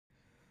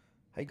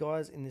Hey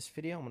guys, in this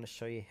video I'm going to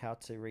show you how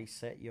to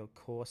reset your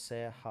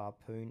Corsair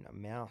Harpoon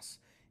mouse.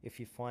 If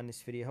you find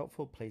this video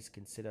helpful, please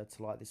consider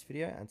to like this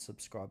video and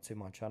subscribe to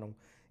my channel.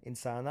 In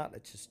saying that,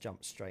 let's just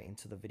jump straight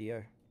into the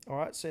video.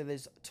 Alright, so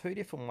there's two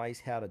different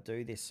ways how to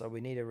do this. So we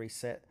need to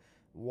reset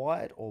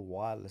wired or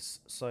wireless.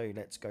 So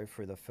let's go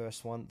through the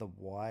first one, the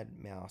wired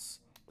mouse.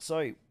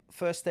 So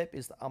first step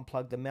is to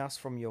unplug the mouse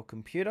from your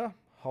computer.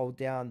 Hold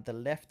down the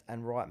left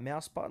and right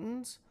mouse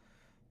buttons.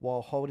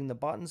 While holding the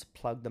buttons,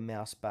 plug the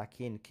mouse back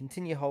in.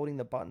 Continue holding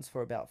the buttons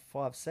for about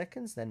 5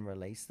 seconds, then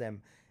release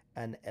them.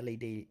 An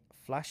LED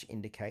flash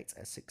indicates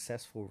a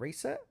successful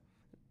reset.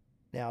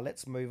 Now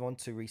let's move on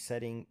to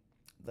resetting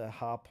the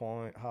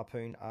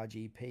Harpoon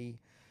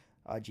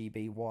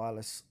RGB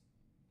wireless.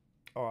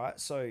 Alright,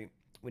 so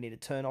we need to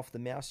turn off the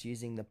mouse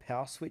using the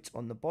power switch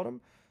on the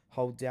bottom.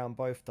 Hold down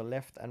both the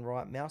left and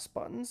right mouse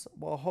buttons.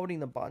 While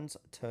holding the buttons,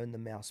 turn the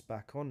mouse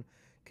back on.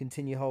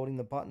 Continue holding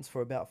the buttons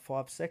for about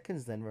 5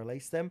 seconds, then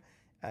release them.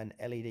 An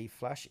LED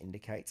flash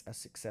indicates a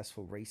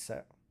successful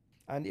reset.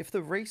 And if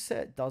the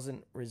reset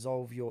doesn't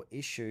resolve your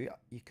issue,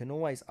 you can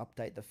always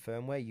update the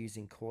firmware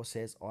using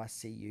Corsair's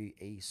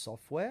ICUE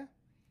software.